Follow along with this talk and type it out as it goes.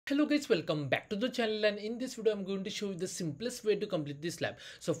Hello guys, welcome back to the channel, and in this video I'm going to show you the simplest way to complete this lab.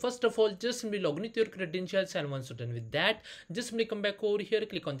 So first of all, just simply log in with your credentials, and once you're done with that, just simply come back over here,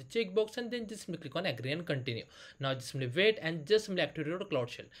 click on the checkbox, and then just simply click on agree and continue. Now just simply wait and just simply activate your cloud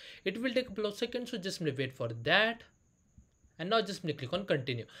shell. It will take a couple of seconds, so just simply wait for that. And now just simply click on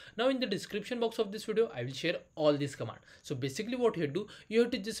continue. Now in the description box of this video I will share all these commands. So basically what you do, you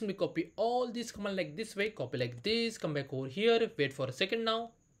have to just simply copy all these commands like this way, copy like this, come back over here, wait for a second.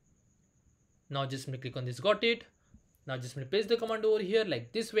 Now just simply click on this, got it. Now just simply paste the command over here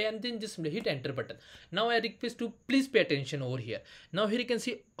like this way, and then just simply hit enter button. Now I request to please pay attention over here. Now here you can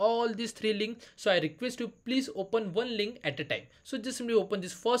see all these three links. So I request to please open one link at a time. So just simply open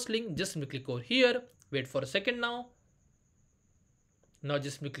this first link, just simply click over here, wait for a second. Now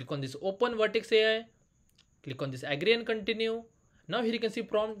just simply click on this open vertex AI, click on this agree and continue. Now here you can see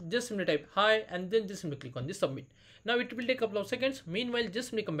prompt, just simply type hi and then just simply click on this submit. Now it will take a couple of seconds. Meanwhile, just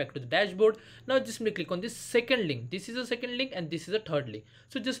simply come back to the dashboard. Now just simply click on this second link. This is a second link and this is a third link.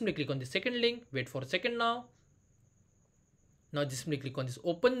 So just simply click on the second link, wait for a second. Now just simply click on this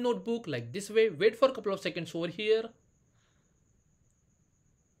open notebook like this way, wait for a couple of seconds over here.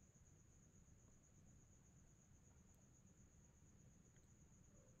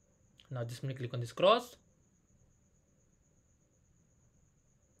 Now just simply click on this cross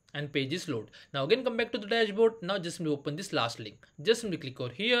and page is load. Now again come back to the dashboard. Now just simply open this last link. Just simply click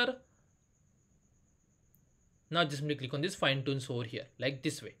over here. Now just simply click on this fine tunes over here like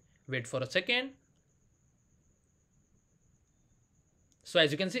this way. Wait for a second. So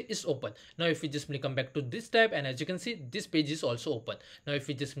as you can see, it's open. Now if we just simply come back to this tab, and as you can see, this page is also open. Now if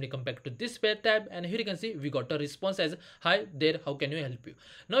we just simply come back to this tab, and here you can see we got a response as hi there, how can you help you?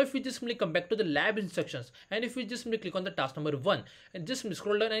 Now if we just simply come back to the lab instructions, and if we just simply click on the task number 1 and just simply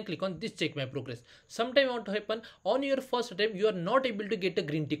scroll down and click on this check my progress. Sometime what to happen on your first attempt, you are not able to get a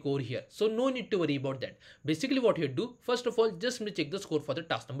green tick over here. So no need to worry about that. Basically what you do, first of all, just simply check the score for the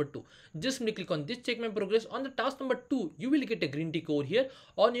task number 2. Just simply click on this check my progress. On the task number 2, you will get a green tick over here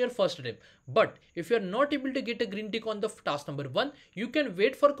on your first attempt. But if you are not able to get a green tick on the task number 1, you can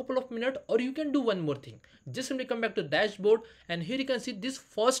wait for a couple of minutes, or you can do one more thing. Just simply come back to the dashboard, and here you can see this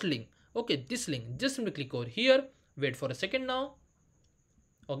first link. Okay, this link, just simply click over here, wait for a second. Now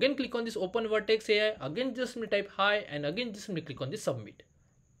again click on this open vertex AI, again just simply type hi, and again just simply click on this submit.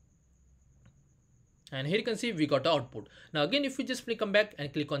 And here you can see we got the output. Now again, if you just simply come back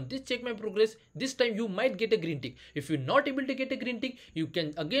and click on this check my progress, this time you might get a green tick. If you're not able to get a green tick, you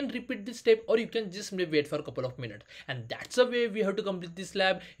can again repeat this step, or you can just simply wait for a couple of minutes. And that's the way we have to complete this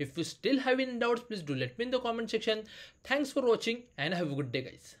lab. If you still have any doubts, please do let me in the comment section. Thanks for watching and have a good day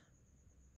guys.